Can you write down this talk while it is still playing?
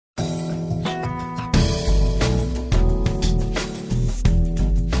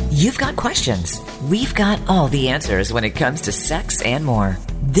You've got questions. We've got all the answers when it comes to sex and more.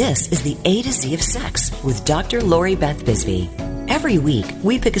 This is the A to Z of Sex with Dr. Lori Beth Bisbee. Every week,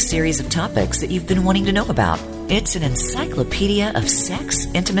 we pick a series of topics that you've been wanting to know about. It's an encyclopedia of sex,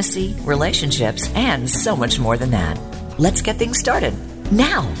 intimacy, relationships, and so much more than that. Let's get things started.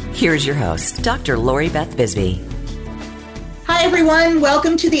 Now, here's your host, Dr. Lori Beth Bisbee. Hi, everyone.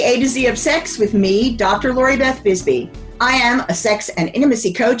 Welcome to the A to Z of Sex with me, Dr. Lori Beth Bisbee. I am a sex and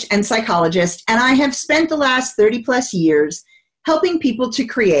intimacy coach and psychologist, and I have spent the last 30 plus years helping people to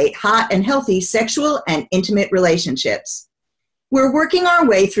create hot and healthy sexual and intimate relationships. We're working our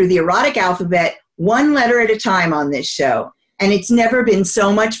way through the erotic alphabet one letter at a time on this show, and it's never been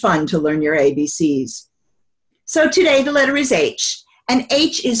so much fun to learn your ABCs. So today the letter is H, and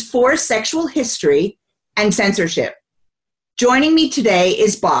H is for sexual history and censorship. Joining me today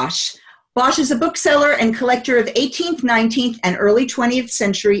is Bosch. Bosch is a bookseller and collector of 18th, 19th, and early 20th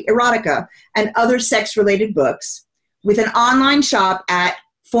century erotica and other sex-related books with an online shop at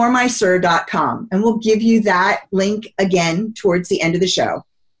formysir.com, and we'll give you that link again towards the end of the show.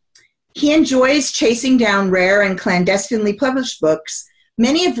 He enjoys chasing down rare and clandestinely published books,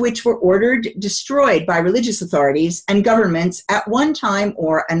 many of which were ordered destroyed by religious authorities and governments at one time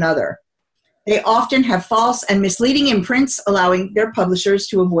or another. They often have false and misleading imprints, allowing their publishers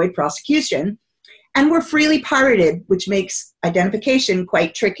to avoid prosecution, and were freely pirated, which makes identification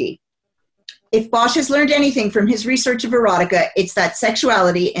quite tricky. If Bosch has learned anything from his research of erotica, it's that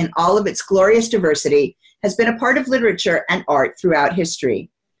sexuality in all of its glorious diversity has been a part of literature and art throughout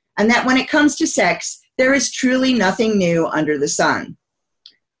history, and that when it comes to sex, there is truly nothing new under the sun.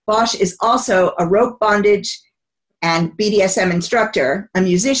 Bosch is also a rope bondage and BDSM instructor, a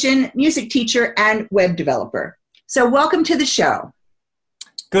musician, music teacher, and web developer. So welcome to the show.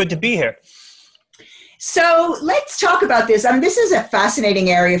 Good to be here. So let's talk about this. This is a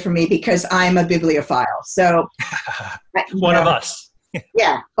fascinating area for me because I'm a bibliophile. So one of us.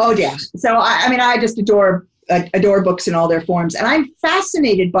 Yeah. Oh, yeah. So I just adore books in all their forms, and I'm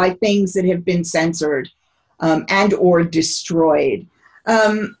fascinated by things that have been censored and or destroyed.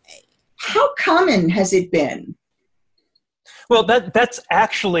 How common has it been? Well, that's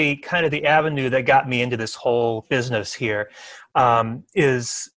actually kind of the avenue that got me into this whole business here,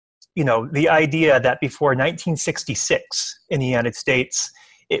 is, the idea that before 1966 in the United States,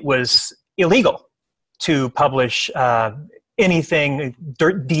 it was illegal to publish anything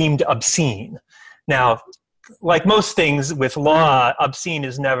deemed obscene. Now, like most things with law, obscene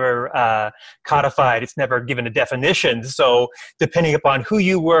is never codified. It's never given a definition. So depending upon who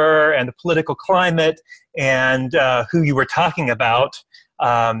you were and the political climate and who you were talking about,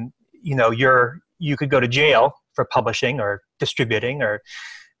 you could go to jail for publishing or distributing or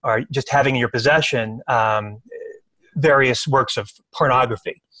just having in your possession various works of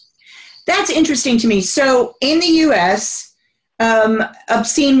pornography. That's interesting to me. So in the U.S.,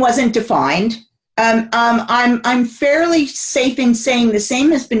 obscene wasn't defined. I'm fairly safe in saying the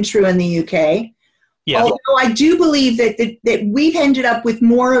same has been true in the UK. Yeah. Although I do believe that we've ended up with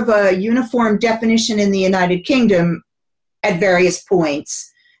more of a uniform definition in the United Kingdom at various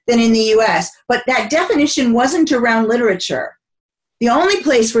points than in the US. But that definition wasn't around literature. The only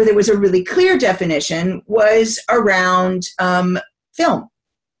place where there was a really clear definition was around film.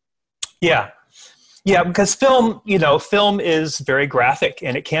 Yeah. Yeah, because film is very graphic,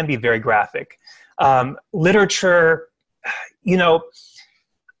 and it can be very graphic. Literature,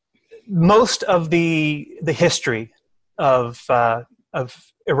 most of the history of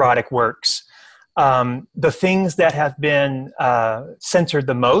erotic works, the things that have been censored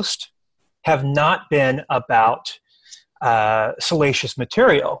the most have not been about salacious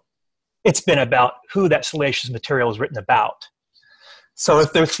material. It's been about who that salacious material is written about. So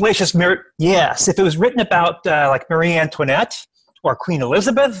if there's salacious, if it was written about like Marie Antoinette or Queen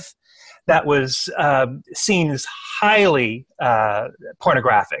Elizabeth, that was seen as highly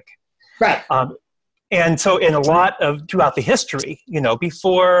pornographic. Right. And so in a lot of, throughout the history,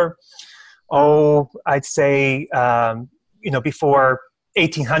 before, I'd say, before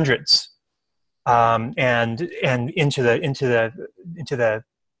 1800s and into the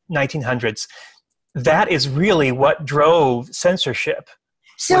 1900s, that is really what drove censorship.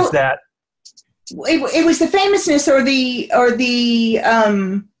 So was that it was the famousness or the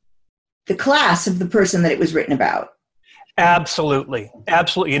class of the person that it was written about. Absolutely.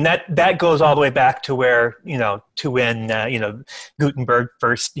 And that goes all the way back to where, when Gutenberg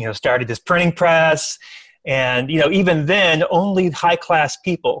first, started this printing press. And, even then, only high-class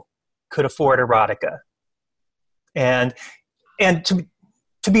people could afford erotica. And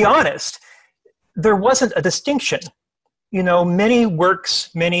to be honest, there wasn't a distinction many works,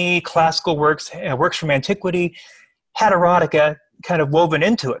 many classical works, works from antiquity had erotica kind of woven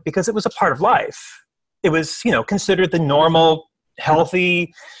into it because it was a part of life. It was, considered the normal,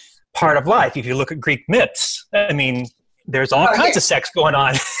 healthy part of life. If you look at Greek myths, I mean, there's all kinds of sex going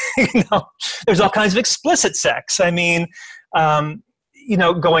on. There's all kinds of explicit sex. I mean,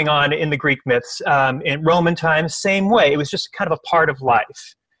 going on in the Greek myths. In Roman times, same way. It was just kind of a part of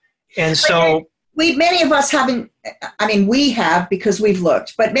life. And so many of us haven't, we have because we've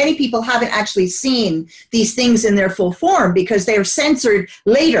looked, but many people haven't actually seen these things in their full form because they're censored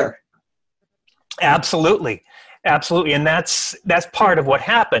later. Absolutely. And that's part of what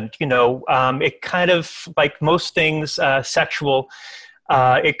happened. It kind of, like most things sexual,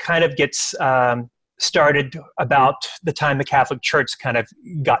 it kind of gets started about the time the Catholic Church kind of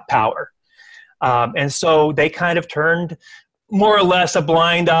got power. And so they kind of turned more or less a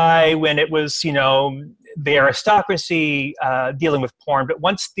blind eye when it was, the aristocracy dealing with porn. But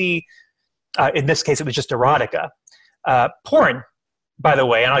once in this case, it was just erotica. Porn, by the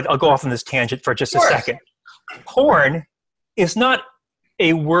way, and I'll go off on this tangent for just a second. Porn is not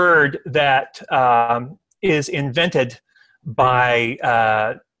a word that is invented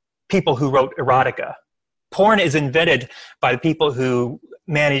by people who wrote erotica. Porn is invented by people who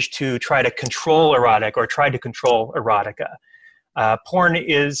managed to try to control erotic or tried to control erotica. Porn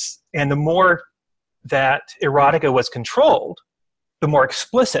is, and the more that erotica was controlled, the more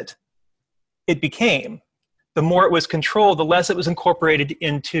explicit it became. The more it was controlled, the less it was incorporated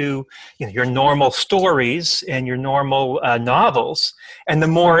into your normal stories and your normal novels, and the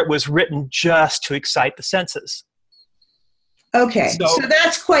more it was written just to excite the senses. Okay, so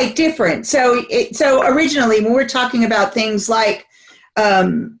that's quite different. So originally, when we're talking about things like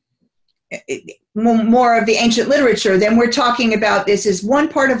more of the ancient literature, then we're talking about this as one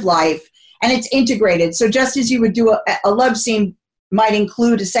part of life, and it's integrated. So just as you would do a love scene might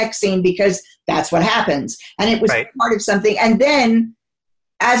include a sex scene because that's what happens. And it was part of something. And then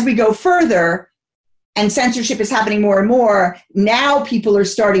as we go further and censorship is happening more and more, now people are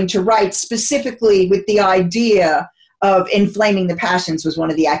starting to write specifically with the idea of inflaming the passions was one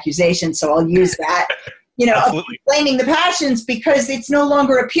of the accusations. So I'll use that, of inflaming the passions because it's no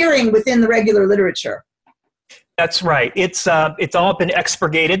longer appearing within the regular literature. That's right. It's all been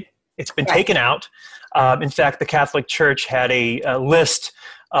expurgated. It's been taken out. In fact, the Catholic Church had a list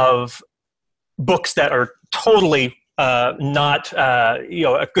of books that are totally not,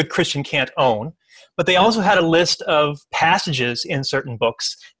 a good Christian can't own. But they also had a list of passages in certain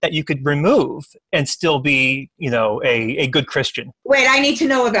books that you could remove and still be, a good Christian. Wait, I need to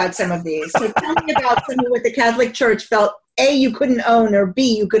know about some of these. So tell me about some of what the Catholic Church felt, A, you couldn't own, or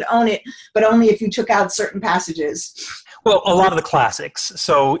B, you could own it, but only if you took out certain passages. Well, a lot of the classics.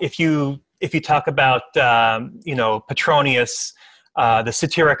 So if you talk about, Petronius, the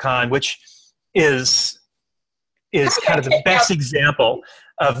Satyricon, which is kind of the best example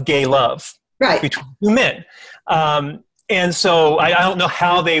of gay love between two men. And so I don't know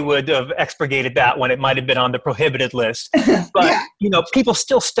how they would have expurgated that one. It might have been on the prohibited list. But, people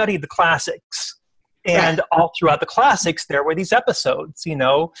still studied the classics. And all throughout the classics, there were these episodes,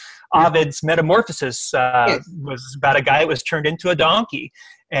 Ovid's Metamorphosis was about a guy that was turned into a donkey.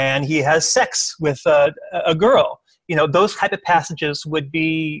 And he has sex with a girl. Those type of passages would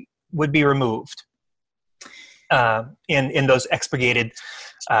be removed in those expurgated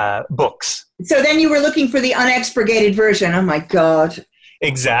books. So then you were looking for the unexpurgated version. Oh my God!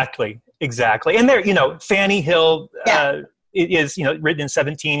 Exactly. And there, Fanny Hill is written in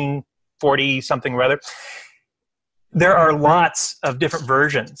 1740 something or other. There are lots of different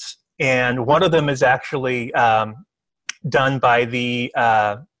versions, and one of them is actually done by the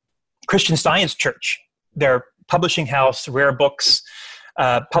Christian Science Church, their publishing house, Rare Books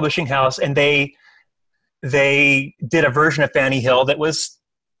publishing house, and they did a version of Fanny Hill that was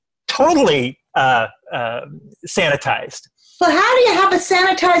totally sanitized. Well, how do you have a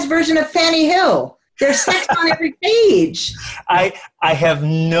sanitized version of Fanny Hill? There's sex on every page. I have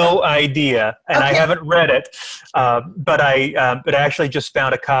no idea, and I haven't read it, but I actually just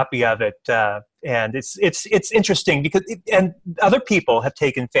found a copy of it, and it's interesting because and other people have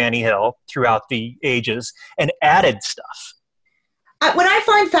taken Fanny Hill throughout the ages and added stuff. What I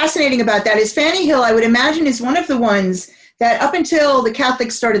find fascinating about that is Fanny Hill, I would imagine, is one of the ones that up until the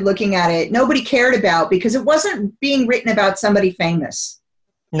Catholics started looking at it, nobody cared about because it wasn't being written about somebody famous.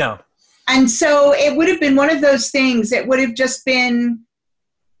 No. And so it would have been one of those things that would have just been,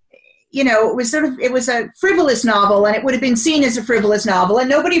 it was a frivolous novel, and it would have been seen as a frivolous novel, and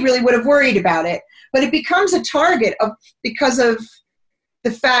nobody really would have worried about it. But it becomes a target because of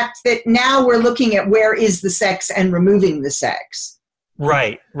the fact that now we're looking at where is the sex and removing the sex.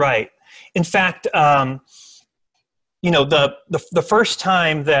 Right. In fact, the first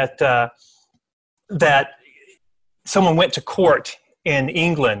time that someone went to court in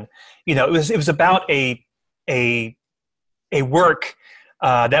England, it was about a work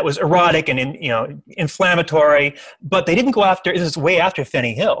that was erotic and inflammatory, but they didn't go after. This is way after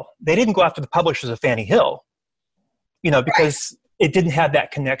Fanny Hill. They didn't go after the publishers of Fanny Hill, because it didn't have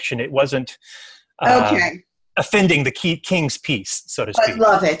that connection. It wasn't offending the king's peace, so to speak. I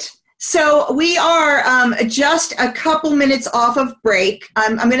love it. So we are just a couple minutes off of break.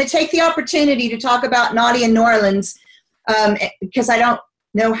 I'm going to take the opportunity to talk about Naughty in New Orleans because I don't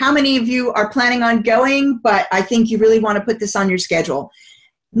know how many of you are planning on going, but I think you really want to put this on your schedule.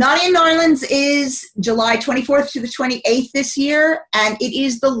 Naughty in New Orleans is July 24th to the 28th this year, and it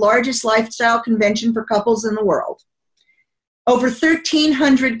is the largest lifestyle convention for couples in the world. Over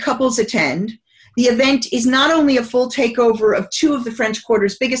 1,300 couples attend. The event is not only a full takeover of two of the French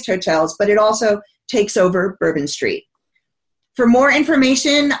Quarter's biggest hotels, but it also takes over Bourbon Street. For more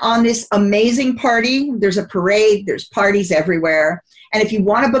information on this amazing party, there's a parade, there's parties everywhere. And if you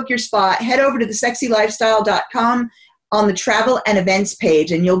want to book your spot, head over to thesexylifestyle.com on the travel and events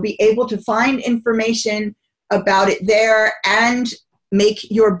page, and you'll be able to find information about it there and make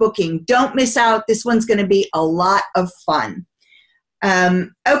your booking. Don't miss out. This one's going to be a lot of fun.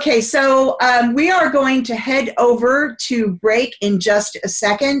 So we are going to head over to break in just a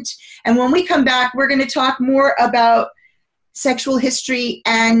second. And when we come back, we're going to talk more about sexual history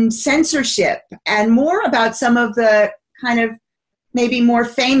and censorship and more about some of the kind of maybe more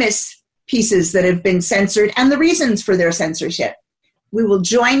famous pieces that have been censored and the reasons for their censorship. We will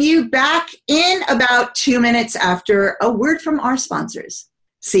join you back in about 2 minutes after a word from our sponsors.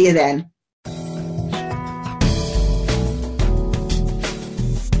 See you then.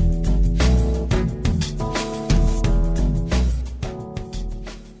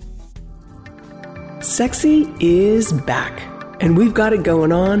 Sexy is back, and we've got it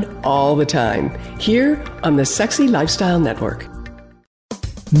going on all the time here on the Sexy Lifestyle Network.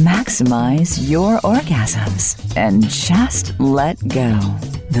 Maximize your orgasms and just let go.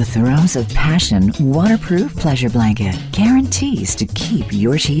 The Throes of Passion waterproof pleasure blanket guarantees to keep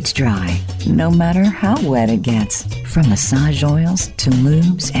your sheets dry, no matter how wet it gets. From massage oils to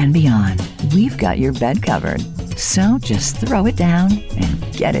lubes and beyond, we've got your bed covered. So just throw it down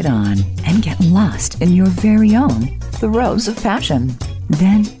and get it on and get lost in your very own Throes of Passion.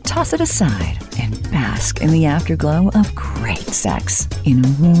 Then toss it aside and bask in the afterglow of great sex in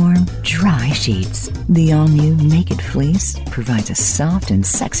warm, dry sheets. The all-new Naked Fleece provides a soft and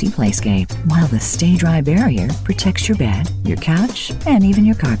sexy playscape, while the Stay Dry barrier protects your bed, your couch, and even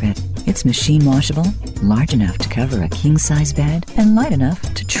your carpet. It's machine washable, large enough to cover a king-size bed, and light enough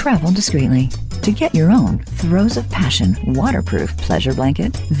to travel discreetly. To get your own Throes of Passion waterproof pleasure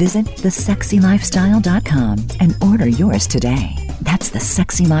blanket, visit thesexylifestyle.com and order yours today. That's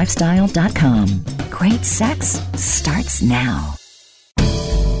thesexylifestyle.com. Great sex starts now.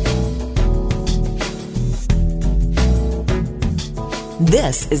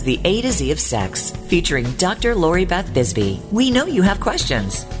 This is the A to Z of Sex, featuring Dr. Lori Beth Bisbee. We know you have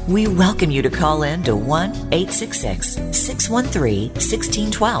questions. We welcome you to call in to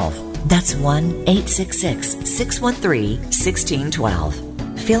 1-866-613-1612. That's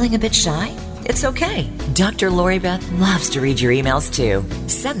 1-866-613-1612. Feeling a bit shy? It's okay. Dr. Lori Beth loves to read your emails too.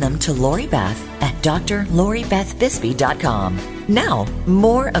 Send them to LoriBeth@drloribethbisbee.com. Now,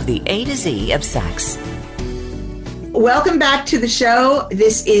 more of the A to Z of Sex. Welcome back to the show.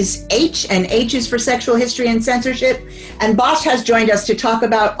 This is H, and H is for Sexual History and Censorship. And Bosch has joined us to talk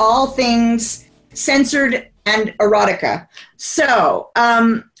about all things censored and erotica. So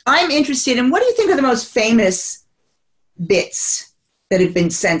I'm interested in, what do you think are the most famous bits that have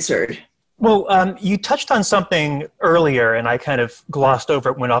been censored? Well, you touched on something earlier, and I kind of glossed over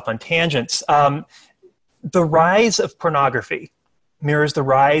it, went off on tangents. The rise of pornography mirrors the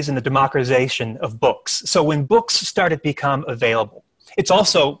rise and the democratization of books. So when books started to become available, it's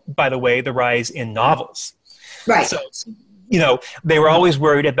also, by the way, the rise in novels. Right. So, they were always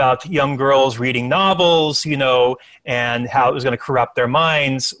worried about young girls reading novels, and how it was going to corrupt their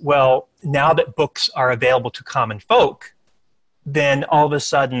minds. Well, now that books are available to common folk, then all of a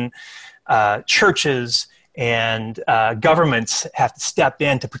sudden churches and governments have to step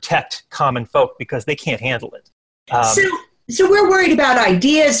in to protect common folk because they can't handle it. So we're worried about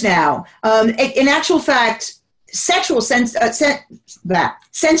ideas now. In actual fact, censorship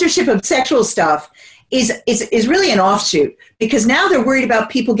of sexual stuff is really an offshoot, because now they're worried about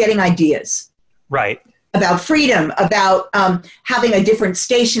people getting ideas. Right. about freedom, about having a different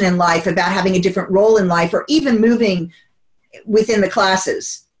station in life, about having a different role in life, or even moving within the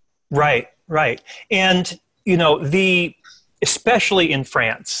classes. Right, right. And, especially in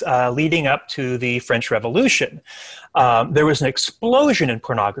France, leading up to the French Revolution, there was an explosion in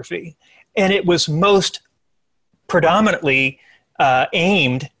pornography, and it was most predominantly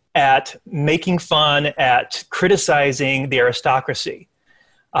aimed at making fun, at criticizing the aristocracy.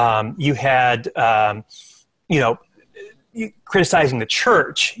 You had, criticizing the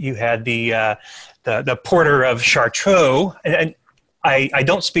church. You had the porter of Chartreux, and I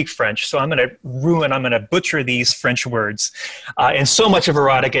don't speak French, so I'm going to butcher these French words. And so much of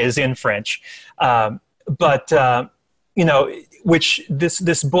erotica is in French. Which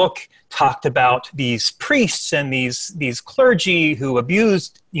this book talked about these priests and these clergy who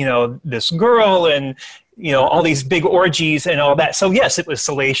abused, this girl, and, all these big orgies and all that. So yes, it was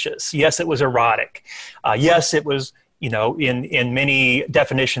salacious. Yes, it was erotic. Yes, it was, in many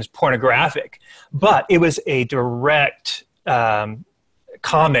definitions, pornographic. But it was a direct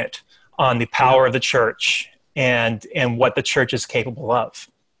comment on the power of the church and what the church is capable of.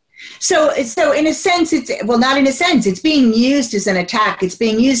 So in a sense, not in a sense, it's being used as an attack. It's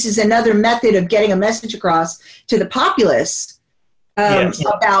being used as another method of getting a message across to the populace Yes.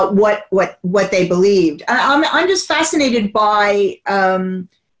 about what they believed. I'm just fascinated by the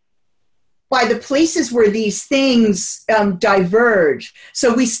places where these things diverge.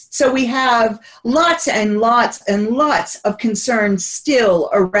 So we have lots and lots and lots of concerns still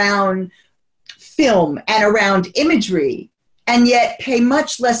around film and around imagery, and yet pay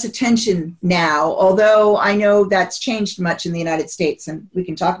much less attention now, although I know that's changed much in the United States, and we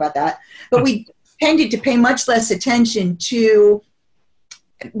can talk about that. But we tended to pay much less attention to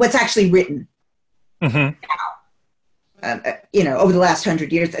what's actually written. Mm-hmm. Now. Over the last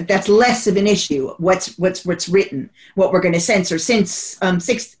 100 years, that's less of an issue. What's written, what we're going to censor since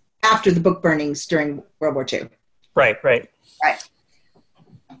after the book burnings during World War II. Right.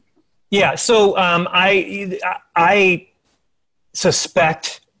 Yeah. So I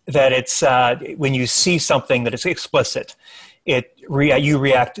suspect that it's when you see something that is explicit, you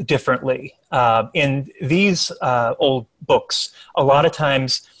react differently. In these old books, a lot of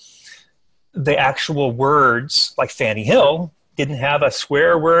times the actual words, like Fanny Hill, didn't have a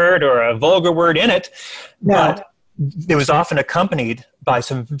swear word or a vulgar word in it, no. But it was often accompanied by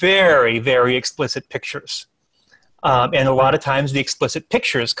some very, very explicit pictures. And a lot of times the explicit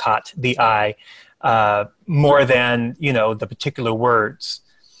pictures caught the eye more than, the particular words.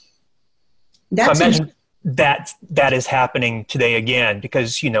 So I imagine that is happening today again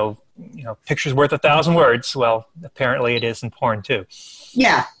because, picture's worth 1,000 words. Well, apparently it is in porn too.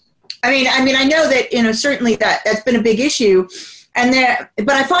 Yeah. I mean, I know that, certainly that's been a big issue. But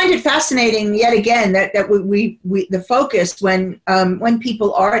I find it fascinating yet again that we the focus when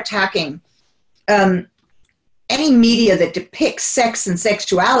people are attacking any media that depicts sex and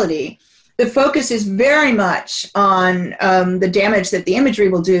sexuality, the focus is very much on the damage that the imagery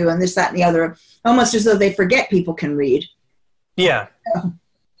will do and this, that, and the other, almost as though they forget people can read. Yeah.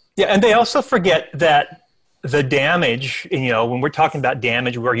 Yeah, and they also forget that the damage, when we're talking about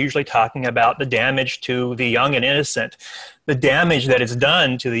damage, we're usually talking about the damage to the young and innocent. The damage that is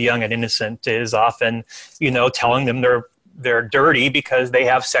done to the young and innocent is often, telling them they're dirty because they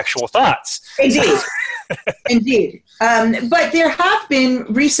have sexual thoughts. Indeed. Indeed. But there have been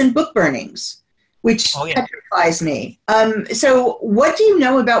recent book burnings, which petrifies me. So what do you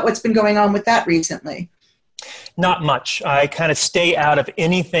know about what's been going on with that recently? Not much. I kind of stay out of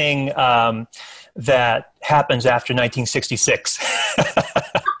anything that happens after 1966.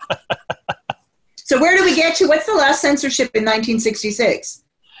 So where do we get to? What's the last censorship in 1966?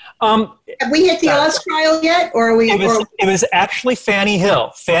 Have we hit the Oz trial yet, or are we? It was actually Fanny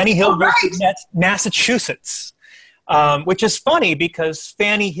Hill. Fanny Hill, right. Massachusetts, which is funny because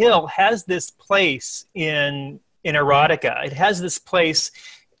Fanny Hill has this place in erotica. It has this place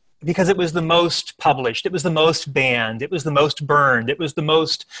because it was the most published, it was the most banned, it was the most burned, it was the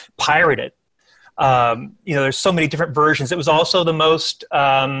most pirated. There's so many different versions. It was also the most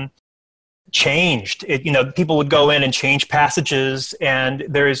changed. People would go in and change passages, and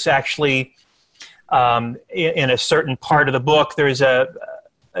there's actually in a certain part of the book, there's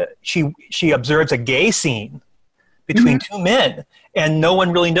she observes a gay scene between two men, and no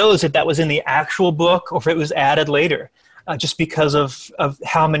one really knows if that was in the actual book or if it was added later. Just because of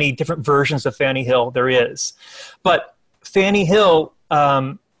how many different versions of Fanny Hill there is. But Fanny Hill,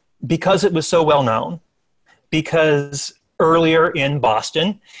 because it was so well known, because earlier in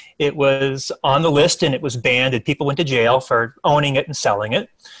Boston, it was on the list and it was banned and people went to jail for owning it and selling it.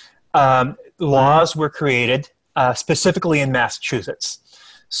 laws were created specifically in Massachusetts,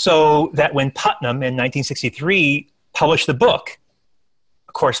 so that when Putnam in 1963 published the book,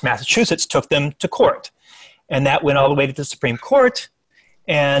 of course, Massachusetts took them to court. And that went all the way to the Supreme Court.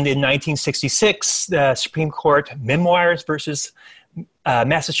 And in 1966, the Supreme Court, Memoirs versus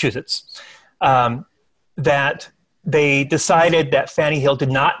Massachusetts, that they decided that Fanny Hill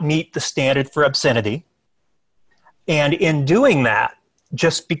did not meet the standard for obscenity. And in doing that,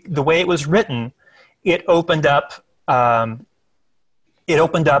 the way it was written, it opened up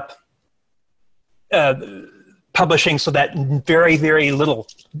publishing so that very, very little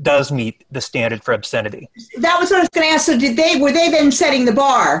does meet the standard for obscenity. That was what I was going to ask. So were they then setting the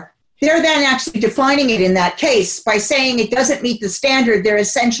bar? They're then actually defining it in that case by saying it doesn't meet the standard. They're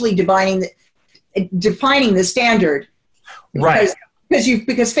essentially defining the standard. Right.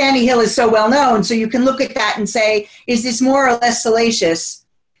 Because Fanny Hill is so well known, so you can look at that and say, is this more or less salacious?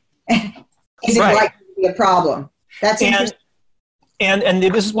 Is it likely to be a problem? That's interesting. And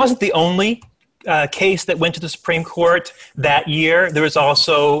it wasn't the only case that went to the Supreme Court that year. There was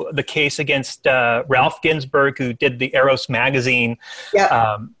also the case against Ralph Ginsberg, who did the Eros magazine.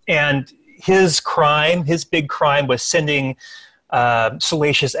 Yep. And his big crime was sending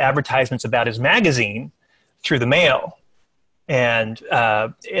salacious advertisements about his magazine through the mail. And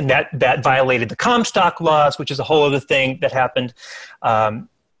that violated the Comstock laws, which is a whole other thing that happened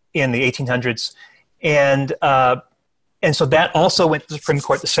in the 1800s. And so that also went to the Supreme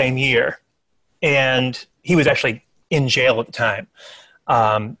Court the same year. And he was actually in jail at the time.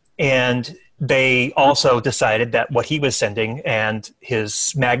 And they also decided that what he was sending and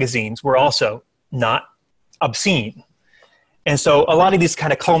his magazines were also not obscene. And so a lot of these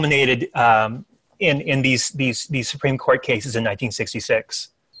kind of culminated in these Supreme Court cases in 1966.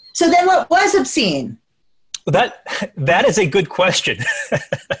 So then what was obscene? Well, that is a good question.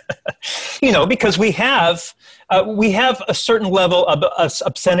 Because we have a certain level of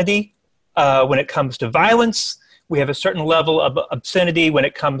obscenity when it comes to violence. We have a certain level of obscenity when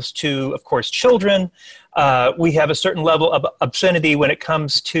it comes to, of course, children. We have a certain level of obscenity when it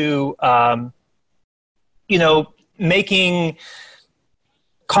comes to,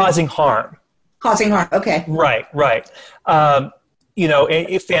 causing harm. Causing harm, okay. Right.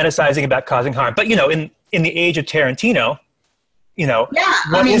 Fantasizing about causing harm. But, in the age of Tarantino,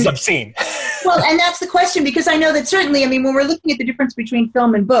 what is obscene? Well, and that's the question, because I know that certainly, when we're looking at the difference between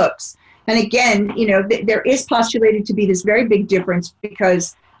film and books, and again, there is postulated to be this very big difference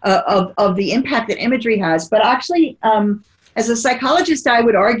because of the impact that imagery has. But actually, as a psychologist, I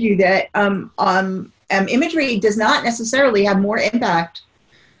would argue that imagery does not necessarily have more impact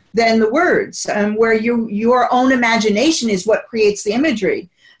than the words, where your own imagination is what creates the imagery.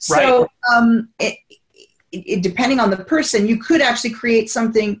 So depending on the person, you could actually create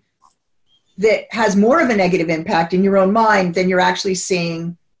something that has more of a negative impact in your own mind than you're actually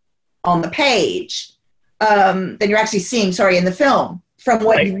seeing on the page, than you're actually seeing, in the film, from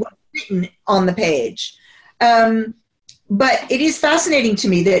what you've written on the page. But it is fascinating to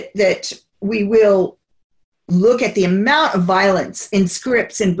me that we will look at the amount of violence in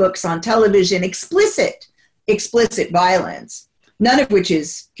scripts and books on television, explicit violence, none of which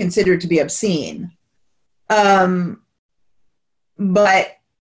is considered to be obscene. But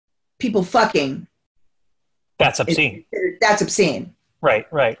people fucking. That's obscene. That's obscene. Right.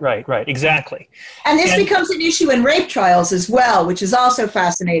 Exactly. And this becomes an issue in rape trials as well, which is also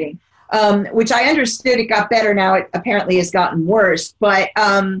fascinating, which I understood it got better now. It apparently has gotten worse. But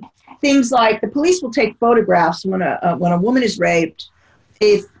things like the police will take photographs when a woman is raped.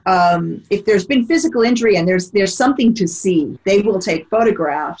 If there's been physical injury and there's something to see, they will take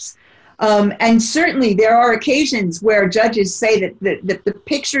photographs. And certainly there are occasions where judges say that the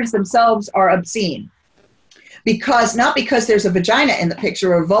pictures themselves are obscene. Not because there's a vagina in the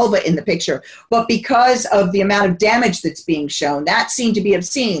picture or vulva in the picture, but because of the amount of damage that's being shown. That seemed to be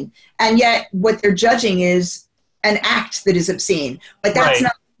obscene. And yet what they're judging is an act that is obscene. But that's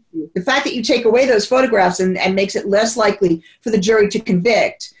not the fact that you take away those photographs and makes it less likely for the jury to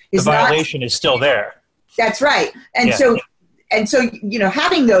convict. The violation is still there. That's right. And so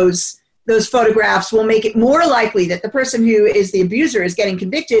having those photographs will make it more likely that the person who is the abuser is getting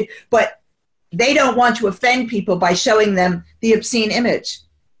convicted, but they don't want to offend people by showing them the obscene image.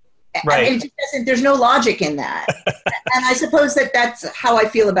 Right. And there's no logic in that. And I suppose that's how I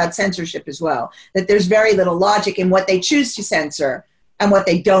feel about censorship as well, that there's very little logic in what they choose to censor and what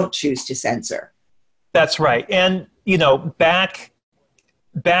they don't choose to censor. That's right. And, back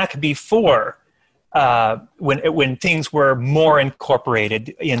before, when things were more incorporated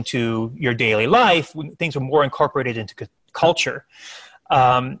into your daily life, when things were more incorporated into culture,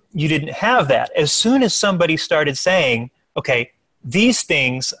 you didn't have that. As soon as somebody started saying, okay, these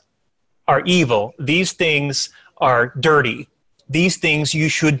things are evil, these things are dirty, these things you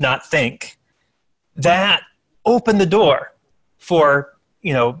should not think, that opened the door for,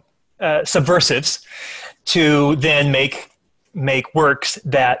 subversives to then make works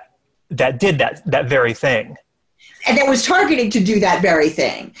that did that very thing. And that was targeted to do that very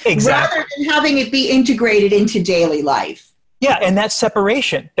thing. Exactly. Rather than having it be integrated into daily life. Yeah, and that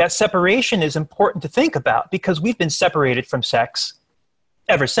separation is important to think about because we've been separated from sex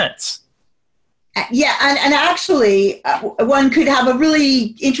ever since. Yeah, and actually, one could have a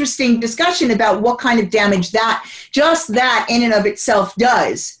really interesting discussion about what kind of damage that in and of itself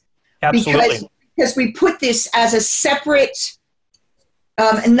does. Absolutely. Because we put this as a separate,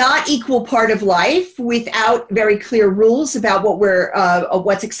 not equal part of life without very clear rules about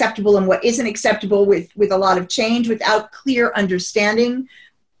what's acceptable and what isn't acceptable, with a lot of change, without clear understanding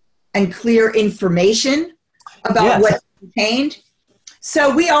and clear information about what's contained.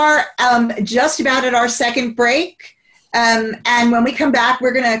 So we are just about at our second break. And when we come back,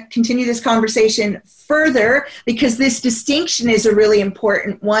 we're going to continue this conversation further because this distinction is a really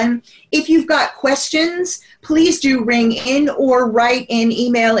important one. If you've got questions, please do ring in or write in,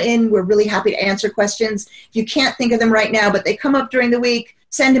 email in. We're really happy to answer questions. If you can't think of them right now, but they come up during the week,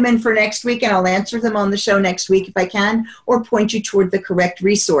 send them in for next week and I'll answer them on the show next week if I can, or point you toward the correct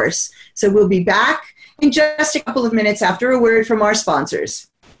resource. So we'll be back in just a couple of minutes after a word from our sponsors.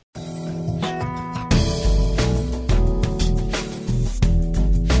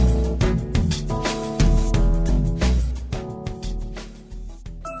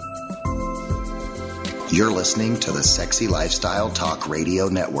 You're listening to the Sexy Lifestyle Talk Radio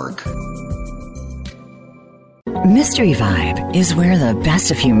Network. Mystery Vibe is where the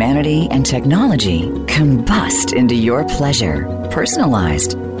best of humanity and technology combust into your pleasure.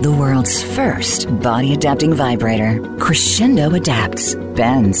 Personalized, the world's first body-adapting vibrator. Crescendo adapts,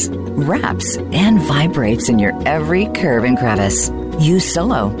 bends, wraps, and vibrates in your every curve and crevice. Use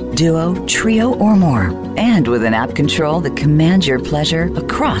solo, duo, trio, or more. And with an app control that commands your pleasure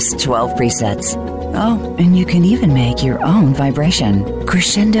across 12 presets. Oh, and you can even make your own vibration.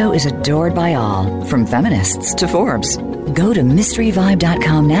 Crescendo is adored by all, from feminists to Forbes. Go to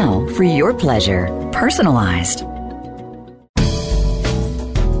mysteryvibe.com now for your pleasure. Personalized.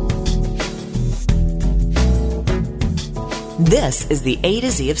 This is the A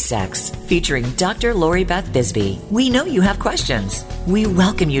to Z of Sex, featuring Dr. Lori Beth Bisbee. We know you have questions. We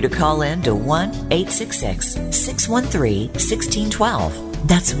welcome you to call in to 1-866-613-1612.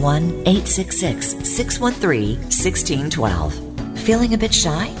 That's 1-866-613-1612. Feeling a bit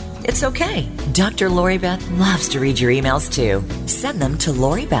shy? It's okay. Dr. Lori Beth loves to read your emails too. Send them to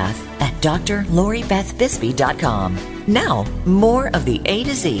LoriBeth at drloribethbisbee.com. Now, more of the A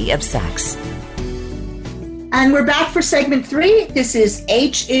to Z of Sex. And we're back for segment 3. This is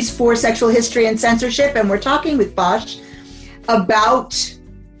H is for Sexual History and Censorship, and we're talking with Bosch about,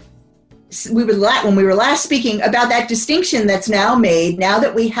 when we were last speaking, about that distinction that's now made, now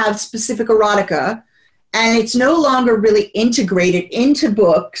that we have specific erotica, and it's no longer really integrated into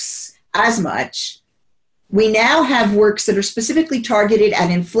books as much. We now have works that are specifically targeted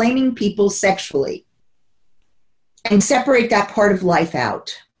at inflaming people sexually and separate that part of life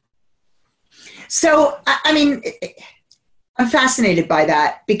out. So, I mean, I'm fascinated by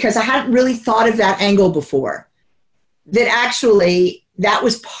that because I hadn't really thought of that angle before. That actually, that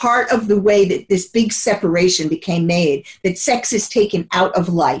was part of the way that this big separation became made, that sex is taken out of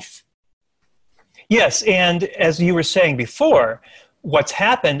life. Yes, and as you were saying before, what's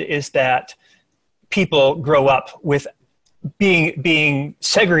happened is that people grow up with being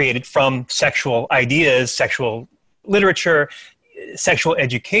segregated from sexual ideas, sexual literature, sexual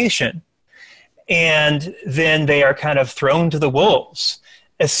education. And then they are kind of thrown to the wolves,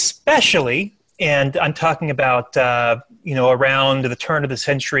 especially, and I'm talking about, around the turn of the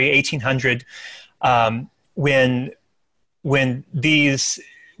century, 1800, when there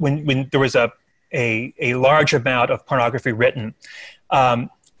was a large amount of pornography written,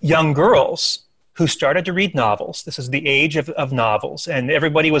 young girls who started to read novels. This is the age of novels, and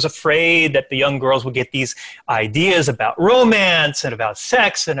everybody was afraid that the young girls would get these ideas about romance and about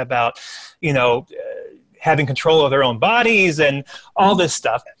sex and about, having control of their own bodies and all this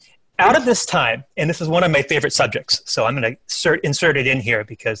stuff. Out of this time, and this is one of my favorite subjects, so I'm going to insert it in here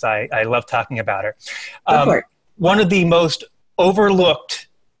because I love talking about her. One of the most overlooked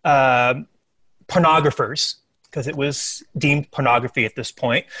pornographers, because it was deemed pornography at this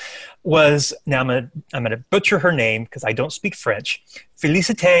point, was, now I'm going to butcher her name because I don't speak French,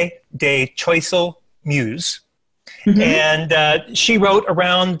 Félicité de Choiseul-Muse. And she wrote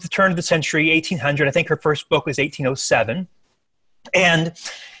around the turn of the century, 1800. I think her first book was 1807. And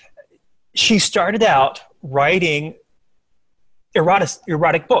she started out writing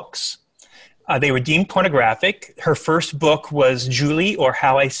erotic books. They were deemed pornographic. Her first book was Julie, or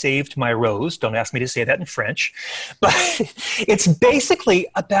How I Saved My Rose. Don't ask me to say that in French. But it's basically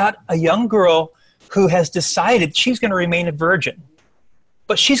about a young girl who has decided she's going to remain a virgin.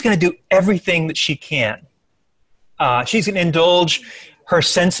 But she's going to do everything that she can. She's going to indulge her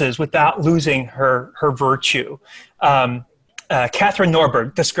senses without losing her virtue. Catherine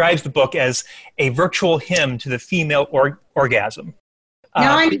Norberg describes the book as a virtual hymn to the female orgasm.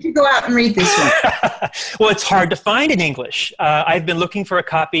 Now I need to go out and read this one. Well, it's hard to find in English. I've been looking for a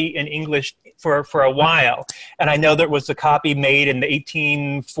copy in English for a while, and I know there was a copy made in the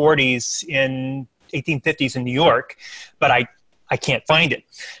 1840s, in 1850s in New York, but I can't find it.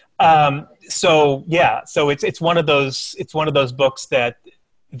 So it's one of those books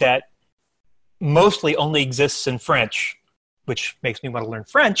that mostly only exists in French, which makes me want to learn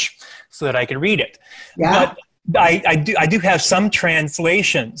French so that I can read it. Yeah. But I do have some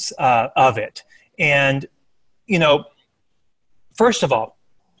translations of it. And, first of all,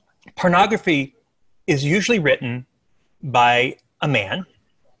 pornography is usually written by a man.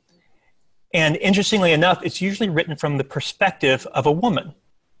 And interestingly enough, it's usually written from the perspective of a woman.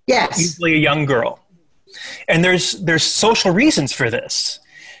 Yes. Usually a young girl. And there's social reasons for this.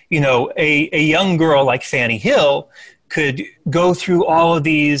 A young girl like Fanny Hill could go through all of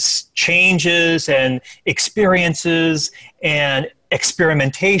these changes and experiences and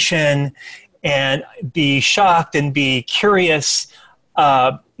experimentation and be shocked and be curious,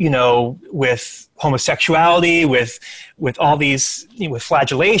 with homosexuality, with all these, with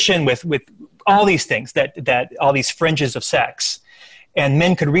flagellation, with all these things that all these fringes of sex, and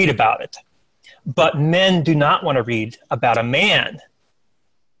men could read about it. But men do not want to read about a man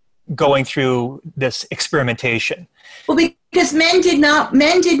going through this experimentation. Well, because men did not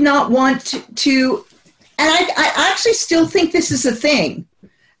want to, and I actually still think this is a thing.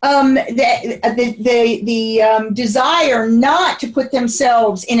 The desire not to put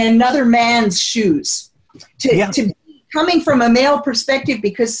themselves in another man's shoes, to be coming from a male perspective,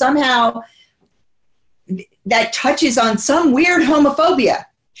 because somehow that touches on some weird homophobia.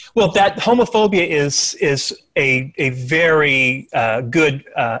 Well, that homophobia is a very good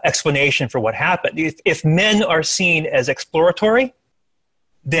explanation for what happened. If men are seen as exploratory,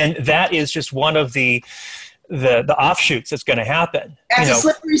 then that is just one of the offshoots that's going to happen. That's a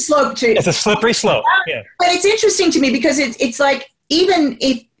slippery slope too. It's a slippery slope. Yeah. But it's interesting to me because it's like even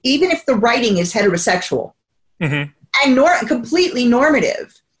if the writing is heterosexual and completely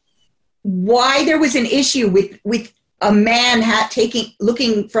normative, why there was an issue with a man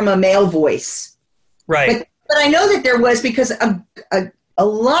looking from a male voice. Right. But I know that there was, because a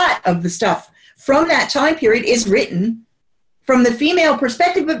lot of the stuff from that time period is written from the female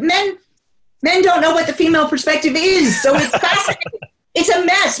perspective, but men don't know what the female perspective is. So it's fascinating. It's a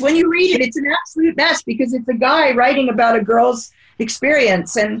mess. When you read it, it's an absolute mess because it's a guy writing about a girl's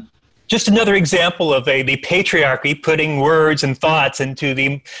experience. And just another example of the patriarchy putting words and thoughts into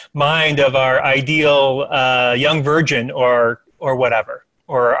the mind of our ideal young virgin or whatever,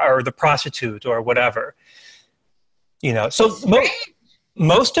 or the prostitute or whatever. So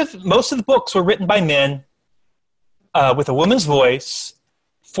most of the books were written by men with a woman's voice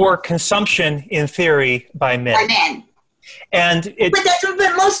for consumption, in theory, by men. By men.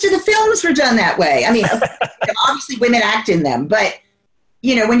 But most of the films were done that way. I mean, obviously women act in them, but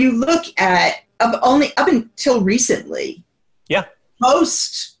when you look at up until recently,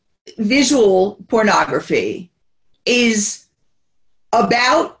 most visual pornography is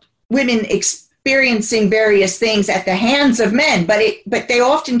about women experiencing various things at the hands of men, but they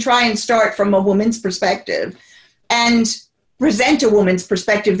often try and start from a woman's perspective and present a woman's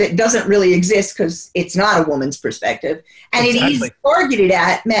perspective that doesn't really exist because it's not a woman's perspective, and It is targeted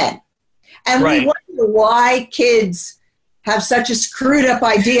at men. And we wonder why kids have such a screwed up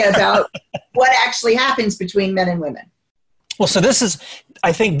idea about what actually happens between men and women. Well, so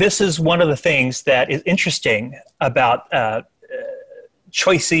I think this is one of the things that is interesting about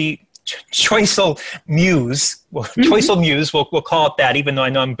Choisel Muse, Choisel Muse, we'll call it that, even though I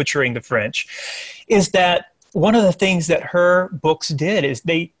know I'm butchering the French, is that one of the things that her books did is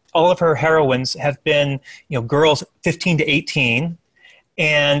all of her heroines have been, girls 15 to 18,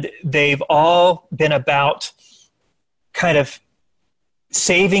 and they've all been about kind of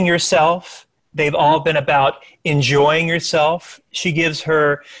saving yourself. They've all been about enjoying yourself. She gives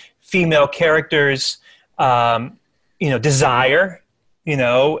her female characters, desire.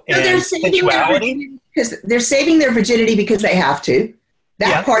 and sensuality. Because they're saving their virginity because they have to.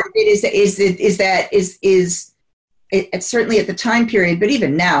 That part of it is it's certainly at the time period, but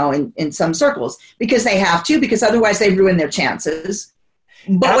even now in some circles, because they have to, because otherwise they ruin their chances.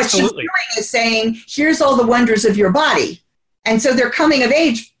 But what she's doing is saying, here's all the wonders of your body. And so they're coming of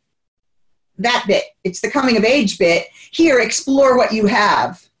age, that bit. It's the coming of age bit. Here, explore what you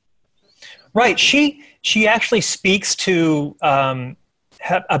have. Right. She actually speaks to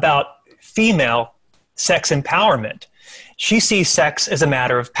about female sex empowerment. She sees sex as a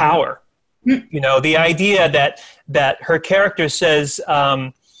matter of power. The idea that her character says,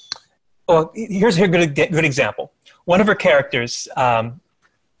 here's a good example. One of her characters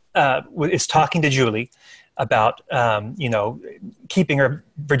is talking to Julie about, keeping her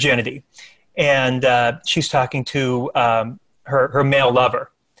virginity. And she's talking to her male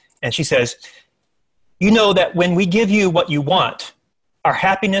lover. And she says, you know that when we give you what you want, our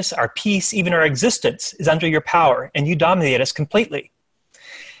happiness, our peace, even our existence is under your power, and you dominate us completely.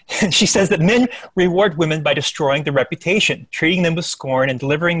 And she says that men reward women by destroying their reputation, treating them with scorn, and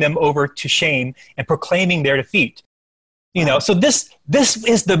delivering them over to shame and proclaiming their defeat. So this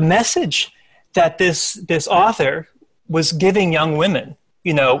is the message that this author was giving young women.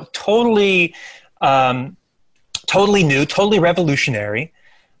 Totally new, totally revolutionary,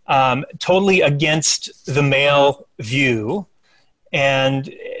 totally against the male view,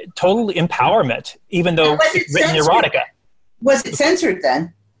 and total empowerment, even though it's written erotica. Was it censored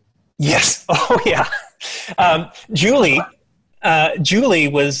then? Yes. Oh, yeah. Julie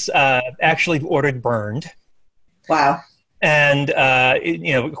was actually ordered burned. Wow. And,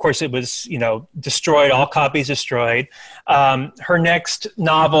 of course, it was, destroyed, all copies destroyed. Her next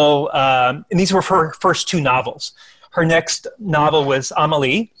novel, and these were her first two novels. Her next novel was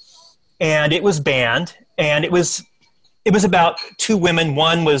Amélie, and it was banned. And it was about two women.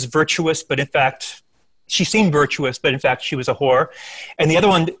 One was virtuous, but in fact, she seemed virtuous, but in fact, she was a whore. And the other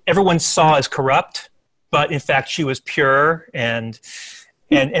one, everyone saw as corrupt, but in fact, she was pure. And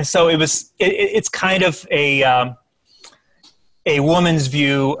so it's kind of a woman's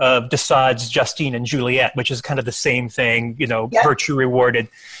view of de Sade's Justine and Juliet, which is kind of the same thing, virtue rewarded,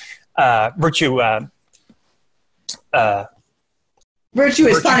 virtue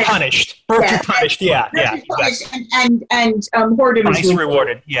is punished. Virtue punished. Yeah, exactly. And whoredom is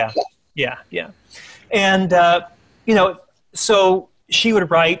rewarded. Yeah. And so she would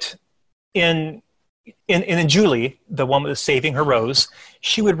write in Julie, the one that was saving her rose.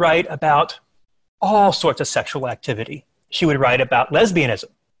 She would write about all sorts of sexual activity. She would write about lesbianism.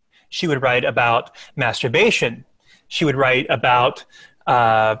 She would write about masturbation. She would write about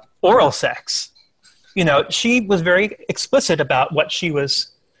oral sex. She was very explicit about what she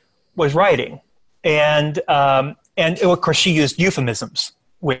was writing, and of course she used euphemisms,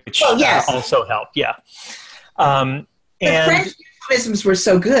 which also helped. Yeah, the French euphemisms were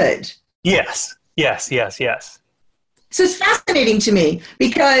so good. Yes. So it's fascinating to me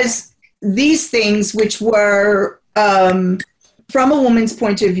because these things, which were from a woman's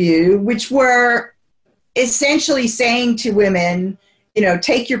point of view, which were essentially saying to women,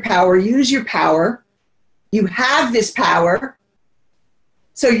 take your power, use your power. You have this power,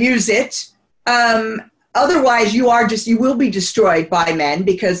 so use it. Otherwise, you will be destroyed by men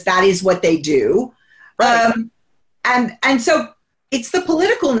because that is what they do. Right. And so it's the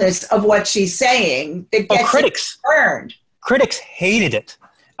politicalness of what she's saying that gets burned. Critics hated it.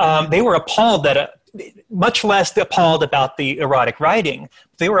 They were appalled that, much less appalled about the erotic writing,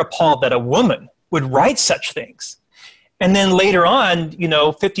 they were appalled that a woman would write such things. And then later on,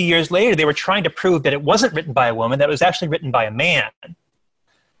 50 years later, they were trying to prove that it wasn't written by a woman, that it was actually written by a man.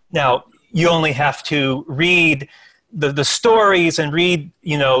 Now, you only have to read the stories and read,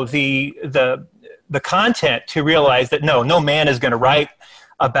 the content to realize that no man is going to write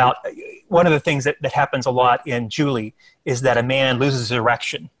about. One of the things that happens a lot in Julie is that a man loses his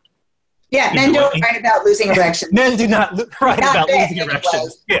erection. Yeah, men don't write about losing erections. Men do not write about losing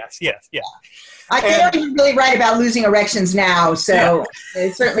erections. Yes. They don't even really write about losing erections now, so they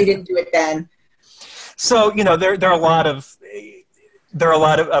certainly didn't do it then. So there are a lot of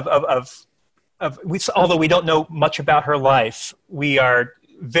although we don't know much about her life, we are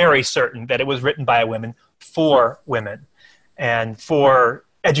very certain that it was written by a woman for women and for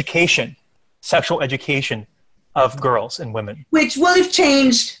education, sexual education of girls and women. Which will have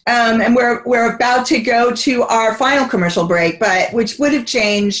changed, and we're about to go to our final commercial break, but which would have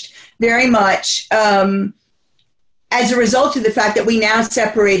changed very much as a result of the fact that we now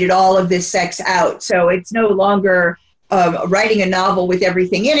separated all of this sex out. So it's no longer writing a novel with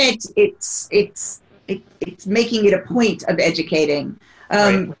everything in it. It's it's making it a point of educating.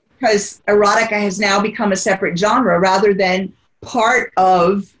 Right. Because erotica has now become a separate genre rather than part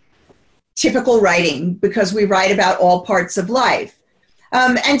of typical writing, because we write about all parts of life.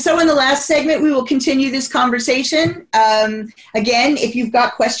 And so in the last segment, we will continue this conversation. Again, if you've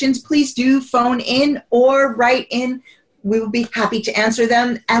got questions, please do phone in or write in. We will be happy to answer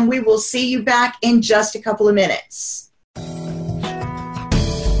them, and we will see you back in just a couple of minutes.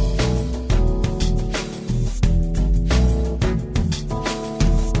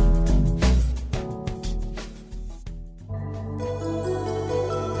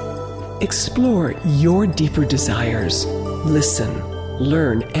 Explore your deeper desires. Listen,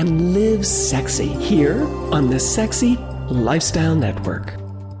 learn, and live sexy here on the Sexy Lifestyle Network.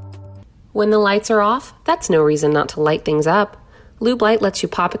 When the lights are off, that's no reason not to light things up. Lube Light lets you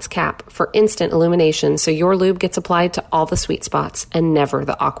pop its cap for instant illumination, so your lube gets applied to all the sweet spots and never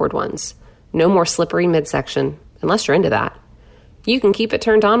the awkward ones. No more slippery midsection, unless you're into that. You can keep it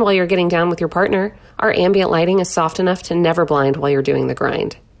turned on while you're getting down with your partner. Our ambient lighting is soft enough to never blind while you're doing the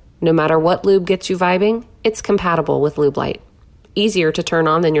grind. No matter what lube gets you vibing, it's compatible with Lube Light. Easier to turn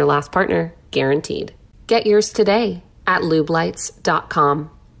on than your last partner, guaranteed. Get yours today at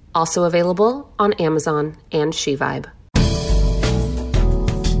lubelights.com. Also available on Amazon and SheVibe.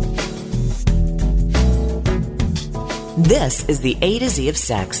 This is the A to Z of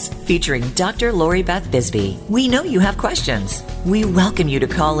Sex, featuring Dr. Lori Beth Bisbee. We know you have questions. We welcome you to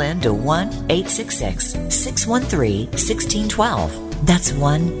call in to 1-866-613-1612. That's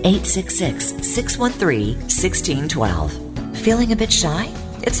 1-866-613-1612. Feeling a bit shy?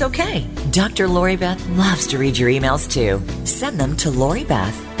 It's okay. Dr. Lori Beth loves to read your emails too. Send them to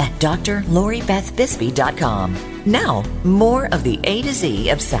LoriBeth at drloribethbisbee.com. Now, more of the A to Z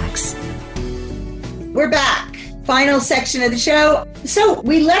of Sex. We're back. Final section of the show. So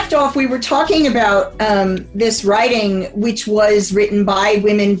we left off, we were talking about this writing, which was written by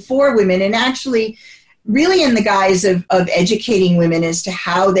women for women, and actually really in the guise of educating women as to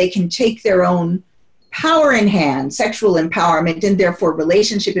how they can take their own power in hand, sexual empowerment, and therefore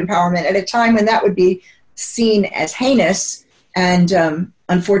relationship empowerment at a time when that would be seen as heinous, and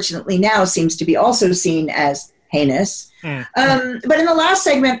unfortunately now seems to be also seen as heinous. But in the last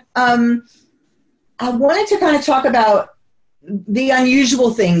segment, I wanted to kind of talk about the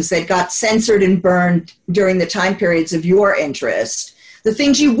unusual things that got censored and burned during the time periods of your interest, the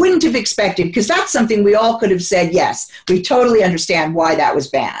things you wouldn't have expected, because that's something we all could have said, yes, we totally understand why that was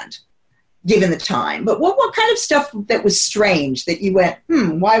banned, given the time. But what kind of stuff that was strange that you went,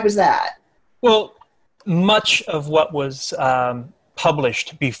 why was that? Well, much of what was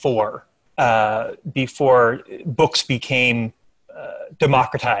published before books became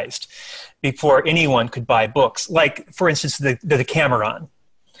democratized, before anyone could buy books, like, for instance, the Decameron.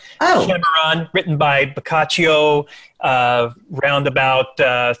 Decameron, written by Boccaccio, round about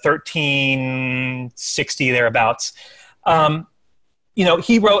 1360, thereabout.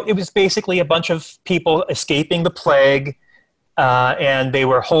 He wrote, it was basically a bunch of people escaping the plague, and they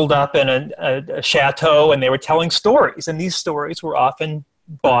were holed up in a chateau, and they were telling stories, and these stories were often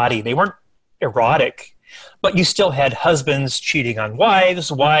bawdy. They weren't erotic, but you still had husbands cheating on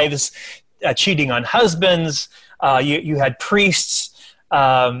wives, cheating on husbands. You had priests,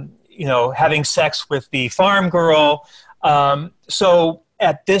 having sex with the farm girl. So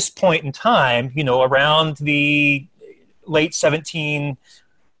at this point in time, around the late 17,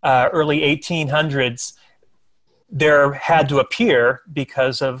 early 1800s, there had to appear,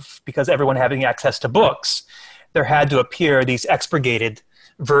 because everyone having access to books, there had to appear these expurgated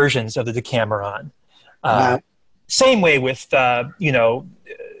versions of the Decameron. Same way with,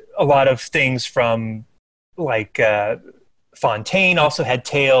 a lot of things from, like, Fontaine also had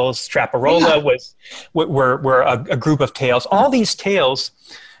tales. Straparola were a group of tales. All these tales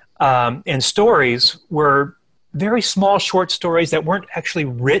and stories were very small, short stories that weren't actually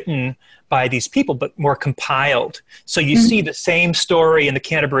written by these people, but more compiled. So you see the same story in the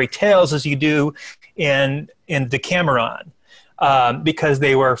Canterbury Tales as you do in Decameron, because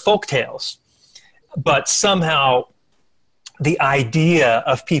they were folk tales. But somehow the idea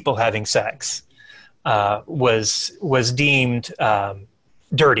of people having sex was deemed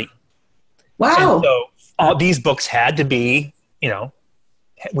dirty. Wow. And so all these books had to be,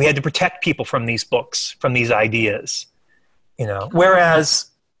 we had to protect people from these books, from these ideas, Whereas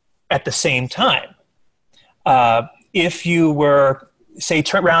at the same time, if you were, say,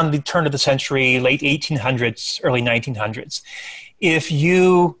 around the turn of the century, late 1800s, early 1900s, if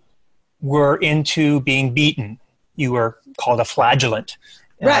you were into being beaten, you were called a flagellant.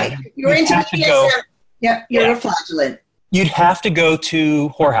 Right. You were into BDSM. You're a flagellant. You'd have to go to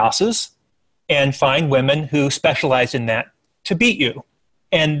whorehouses and find women who specialized in that to beat you.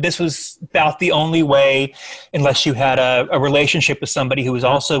 And this was about the only way, unless you had a relationship with somebody who was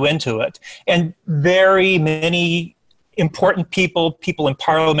also into it. And very many important people in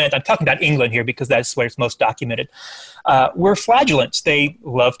Parliament, I'm talking about England here because that's where it's most documented, were flagellants. They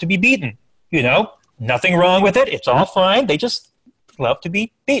love to be beaten. Nothing wrong with it. It's all fine. They just love to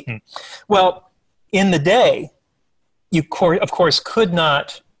be beaten. Well, in the day, you of course could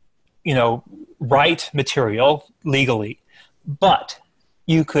not, write material legally, but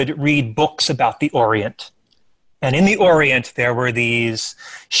you could read books about the Orient. And in the Orient, there were these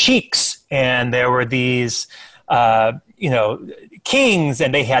sheiks, and there were these, kings,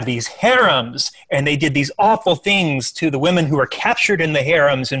 and they had these harems, and they did these awful things to the women who were captured in the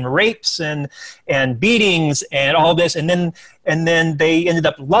harems, and rapes and beatings and all this. And then they ended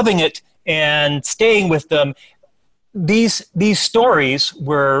up loving it and staying with them. These stories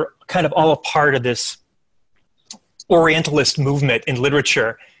were kind of all a part of this Orientalist movement in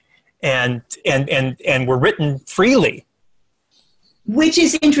literature, and were written freely, which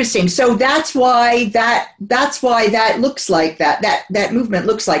is interesting. So that's why that looks like that movement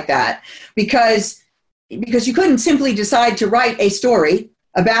looks like that, because you couldn't simply decide to write a story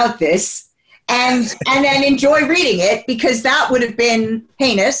about this and then enjoy reading it, because that would have been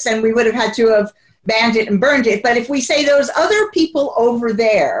heinous and we would have had to have banned it and burned it. But if we say those other people over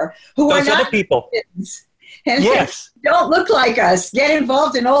there who are not people and yes, don't look like us, get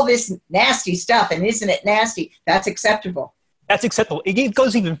involved in all this nasty stuff, and isn't it nasty? That's acceptable. That's acceptable. It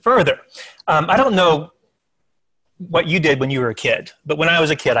goes even further. I don't know what you did when you were a kid, but when I was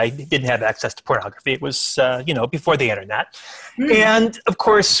a kid, I didn't have access to pornography. It was, before the internet. And of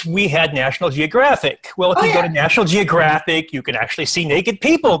course, we had National Geographic. Well, if you go to National Geographic, you can actually see naked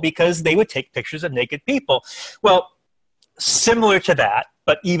people, because they would take pictures of naked people. Well, similar to that,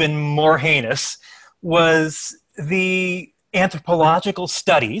 but even more heinous, was the anthropological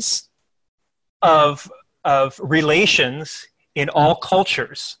studies of relations in all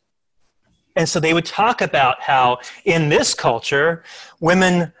cultures. And so they would talk about how in this culture,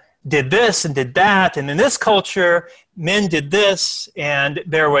 women did this and did that, and in this culture, men did this, and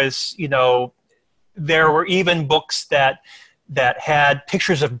there was, there were even books that had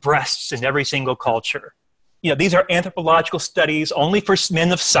pictures of breasts in every single culture. These are anthropological studies only for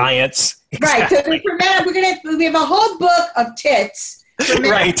men of science. Exactly. Right. So for men, we have a whole book of tits for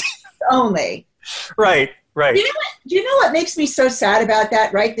men right. only. Right. Do you know what makes me so sad about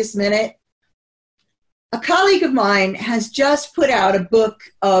that right this minute? A colleague of mine has just put out a book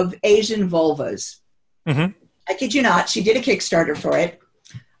of Asian vulvas. Mm-hmm. I kid you not. She did a Kickstarter for it.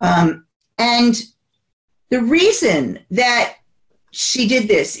 And the reason that she did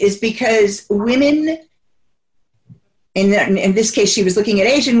this is because women, in this case, she was looking at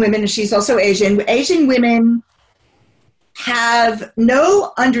Asian women, and she's also Asian. Asian women have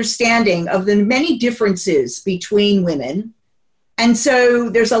no understanding of the many differences between women. And so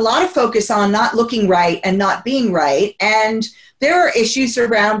there's a lot of focus on not looking right and not being right. And there are issues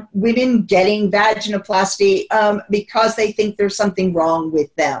around women getting vaginoplasty because they think there's something wrong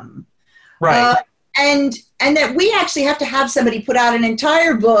with them. Right. And that we actually have to have somebody put out an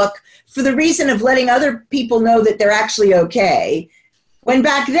entire book for the reason of letting other people know that they're actually okay. When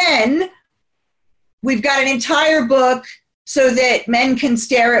back then, we've got an entire book so that men can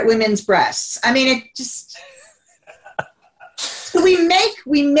stare at women's breasts. I mean, it just... So we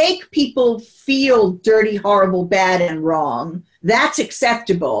make people feel dirty, horrible, bad, and wrong. That's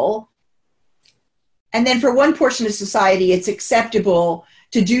acceptable. And then for one portion of society, it's acceptable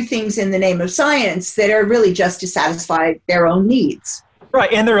to do things in the name of science that are really just to satisfy their own needs.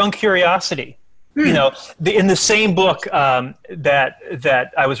 Right, and their own curiosity. In the same book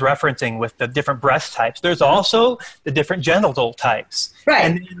that I was referencing with the different breast types, there's also the different genital types. Right.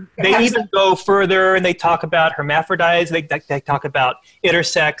 And they even go further, and they talk about hermaphrodites, they talk about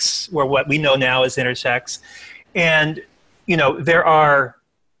intersex, or what we know now as intersex. And, there are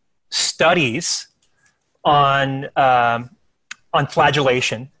studies on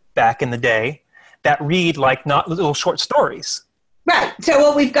flagellation back in the day that read like not little short stories. Right. So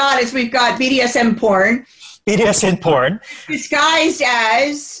what we've got BDSM porn. BDSM porn. Disguised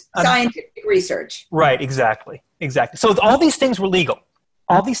as scientific research. Right, exactly. So all these things were legal.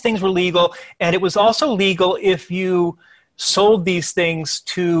 And it was also legal if you sold these things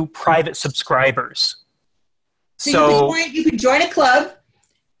to private subscribers. So you could join a club,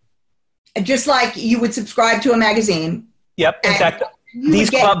 just like you would subscribe to a magazine. Yep, in fact, these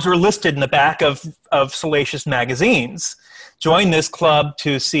clubs were listed in the back of Salacious magazines join this club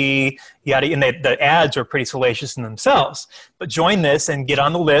to see yada, and the ads are pretty salacious in themselves, but join this and get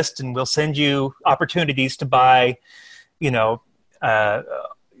on the list, and we'll send you opportunities to buy,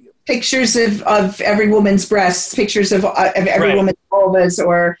 pictures of every woman's breasts, pictures of every woman's vulvas,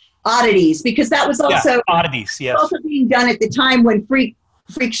 or oddities, because that was also oddities. Yes, also being done at the time when freak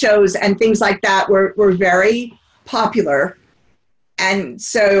shows and things like that were very popular. And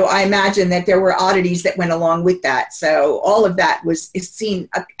so I imagine that there were oddities that went along with that. So all of that is seen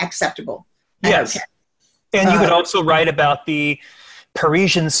acceptable. Yes. Okay. And you could also write about the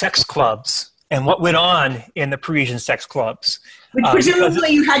Parisian sex clubs and what went on in the Parisian sex clubs. Which presumably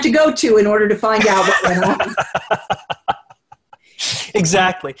you had to go to in order to find out what went on.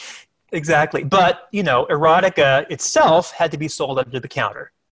 Exactly. But, erotica itself had to be sold under the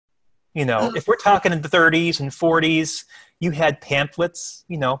counter. If we're talking in the 30s and 40s, you had pamphlets,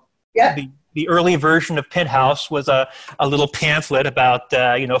 the early version of Penthouse was a little pamphlet about,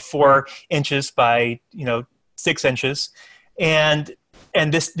 4 inches by, 6 inches. And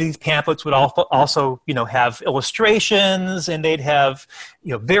these pamphlets would also, have illustrations, and they'd have,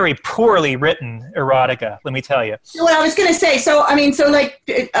 very poorly written erotica, let me tell you. Well, I was going to say,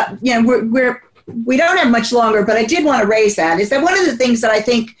 we don't have much longer, but I did want to raise that, is that one of the things that I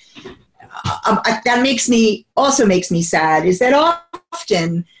think that makes me sad is that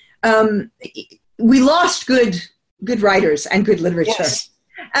often we lost good writers and good literature.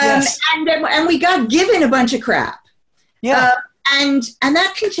 Yes. And we got given a bunch of crap. Yeah. And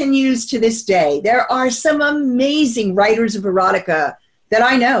that continues to this day. There are some amazing writers of erotica that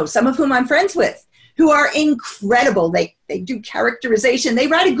I know, some of whom I'm friends with, who are incredible. They do characterization. They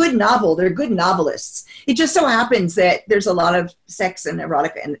write a good novel. They're good novelists. It just so happens that there's a lot of sex and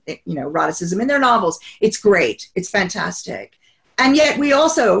erotica and eroticism in their novels. It's great. It's fantastic. And yet we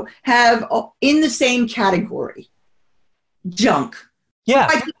also have in the same category junk. Yeah.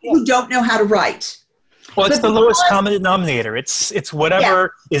 Like people who don't know how to write. Well, it's the lowest common denominator. It's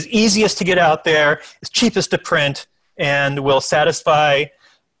whatever is easiest to get out there, is cheapest to print, and will satisfy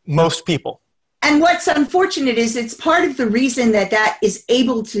most people. And what's unfortunate is it's part of the reason that is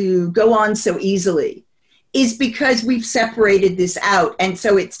able to go on so easily is because we've separated this out, and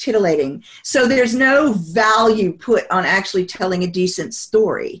so it's titillating. So there's no value put on actually telling a decent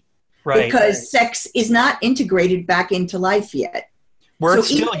story. Right. Because sex is not integrated back into life yet. We're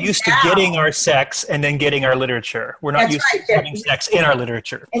still used to getting our sex and then getting our literature. We're not used to having sex in our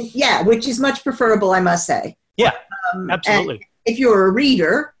literature. And which is much preferable, I must say. Yeah, absolutely. If you're a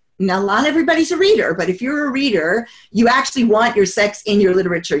reader, now not everybody's a reader, but if you're a reader, you actually want your sex in your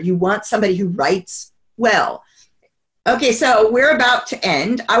literature. You want somebody who writes well. Okay, so we're about to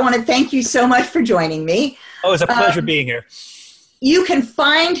end. I want to thank you so much for joining me. Oh, it's a pleasure being here. You can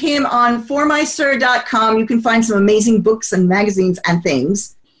find him on formysir.com. You can find some amazing books and magazines and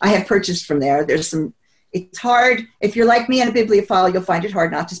things I have purchased from there. It's hard. If you're like me and a bibliophile, you'll find it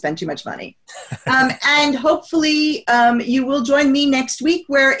hard not to spend too much money. And hopefully you will join me next week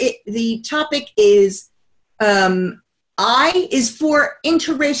where the topic is I is for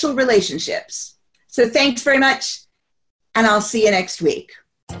interracial relationships. So thanks very much, and I'll see you next week.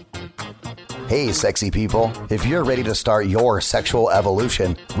 Hey, sexy people. If you're ready to start your sexual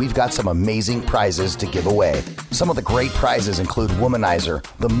evolution, we've got some amazing prizes to give away. Some of the great prizes include Womanizer,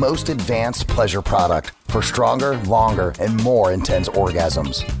 the most advanced pleasure product for stronger, longer, and more intense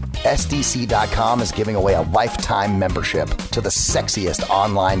orgasms. SDC.com is giving away a lifetime membership to the sexiest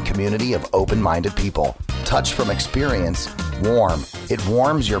online community of open-minded people. Touch from experience, warm. It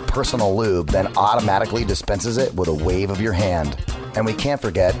warms your personal lube, then automatically dispenses it with a wave of your hand. And we can't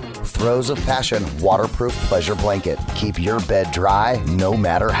forget Throes of Passion waterproof pleasure blanket. Keep your bed dry no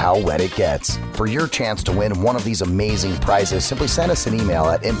matter how wet it gets. For your chance to win one of these amazing prizes, simply send us an email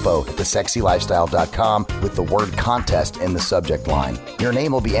at info@thesexylifestyle.com with the word contest in the subject line. Your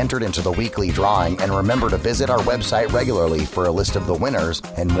name will be entered into the weekly drawing, and remember to visit our website regularly for a list of the winners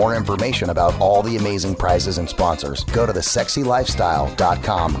and more information about all the amazing prizes and sponsors. Go to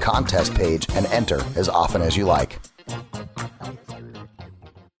thesexylifestyle.com contest page and enter as often as you like.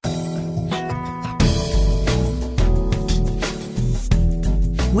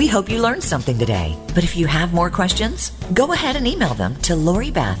 We hope you learned something today. But if you have more questions, go ahead and email them to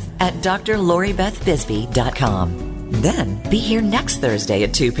Lori Beth at drloribethbisbee.com. Then be here next Thursday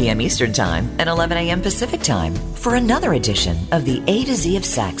at 2 p.m. Eastern Time and 11 a.m. Pacific Time for another edition of the A to Z of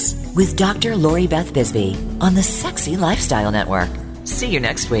Sex with Dr. Lori Beth Bisbee on the Sexy Lifestyle Network. See you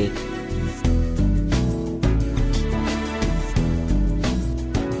next week.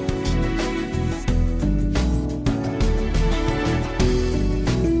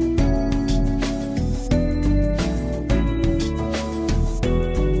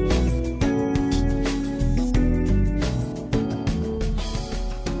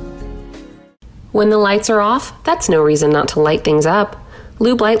 When the lights are off, that's no reason not to light things up.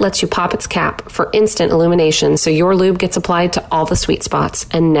 Lube Light lets you pop its cap for instant illumination so your lube gets applied to all the sweet spots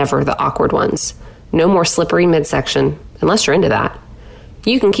and never the awkward ones. No more slippery midsection, unless you're into that.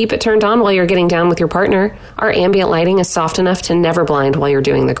 You can keep it turned on while you're getting down with your partner. Our ambient lighting is soft enough to never blind while you're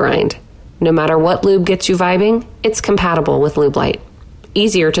doing the grind. No matter what lube gets you vibing, it's compatible with Lube Light.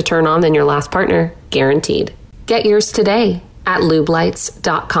 Easier to turn on than your last partner, guaranteed. Get yours today at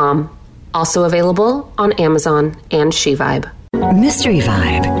lubelights.com. Also available on Amazon and SheVibe. Mystery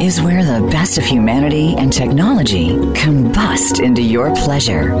Vibe is where the best of humanity and technology combust into your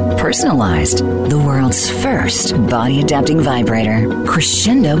pleasure. Personalized, the world's first body-adapting vibrator.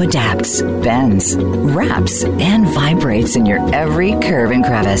 Crescendo adapts, bends, wraps, and vibrates in your every curve and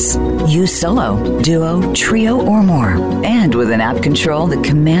crevice. Use solo, duo, trio, or more. And with an app control that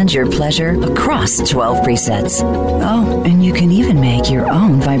commands your pleasure across 12 presets. Oh, and you can even make your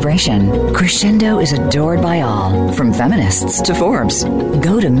own vibration. Crescendo is adored by all, from feminists to Forbes.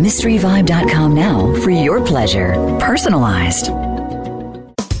 Go to mysteryvibe.com now for your pleasure. Personalized.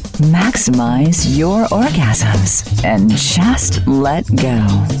 Maximize your orgasms and just let go.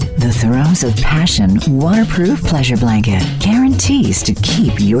 The Throes of Passion waterproof pleasure blanket guarantees to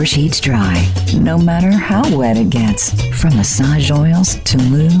keep your sheets dry, no matter how wet it gets. From massage oils to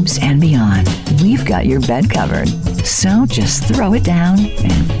lubes and beyond, we've got your bed covered. So just throw it down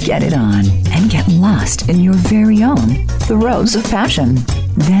and get it on, and get lost in your very own Throes of Passion.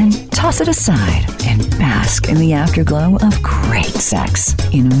 Then toss it aside and bask in the afterglow of great sex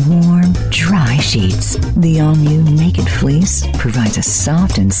in warm, dry sheets. The all-new Naked Fleece provides a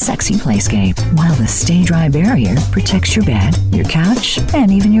soft and sexy playscape, while the Stay Dry barrier protects your bed, your couch,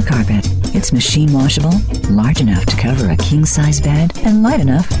 and even your carpet. It's machine washable, large enough to cover a king-size bed, and light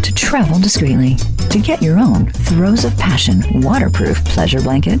enough to travel discreetly. To get your own Throes of Passion waterproof pleasure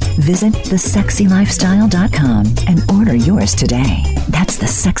blanket, visit thesexylifestyle.com and order yours today. That's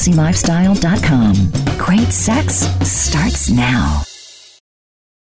thesexylifestyle.com. Great sex starts now.